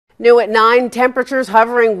New at 9, temperatures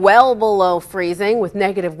hovering well below freezing with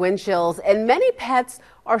negative wind chills, and many pets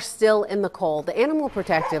are still in the cold. The Animal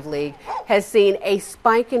Protective League has seen a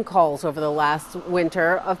spike in calls over the last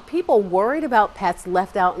winter of people worried about pets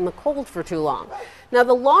left out in the cold for too long. Now,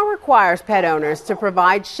 the law requires pet owners to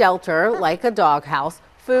provide shelter like a doghouse,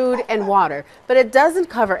 food and water, but it doesn't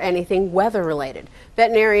cover anything weather related.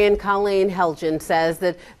 Veterinarian Colleen Helgen says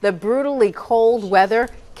that the brutally cold weather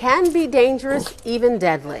can be dangerous, even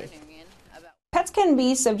deadly. Pets can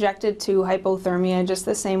be subjected to hypothermia just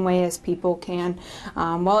the same way as people can.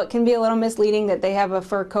 While it can be a little misleading that they have a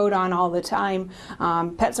fur coat on all the time,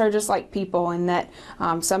 pets are just like people in that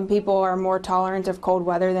some people are more tolerant of cold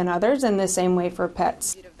weather than others, and the same way for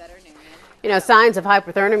pets. You know, signs of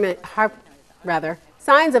hypothermia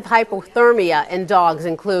in dogs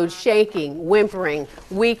include shaking, whimpering,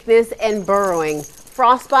 weakness, and burrowing.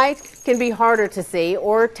 Frostbite can be harder to see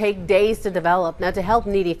or take days to develop. Now, to help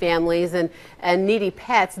needy families and needy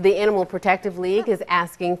pets, the Animal Protective League is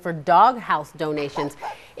asking for doghouse donations.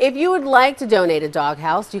 If you would like to donate a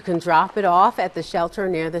doghouse, you can drop it off at the shelter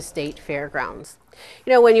near the state fairgrounds.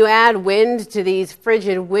 You know, when you add wind to these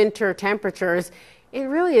frigid winter temperatures, it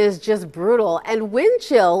really is just brutal, and wind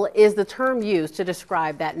chill is the term used to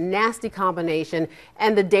describe that nasty combination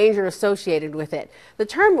and the danger associated with it. The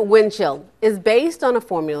term wind chill is based on a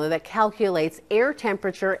formula that calculates air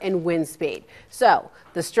temperature and wind speed. So,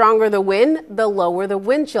 the stronger the wind, the lower the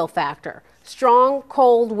wind chill factor. Strong,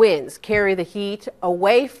 cold winds carry the heat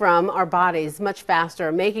away from our bodies much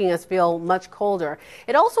faster, making us feel much colder.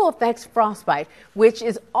 It also affects frostbite, which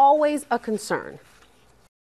is always a concern.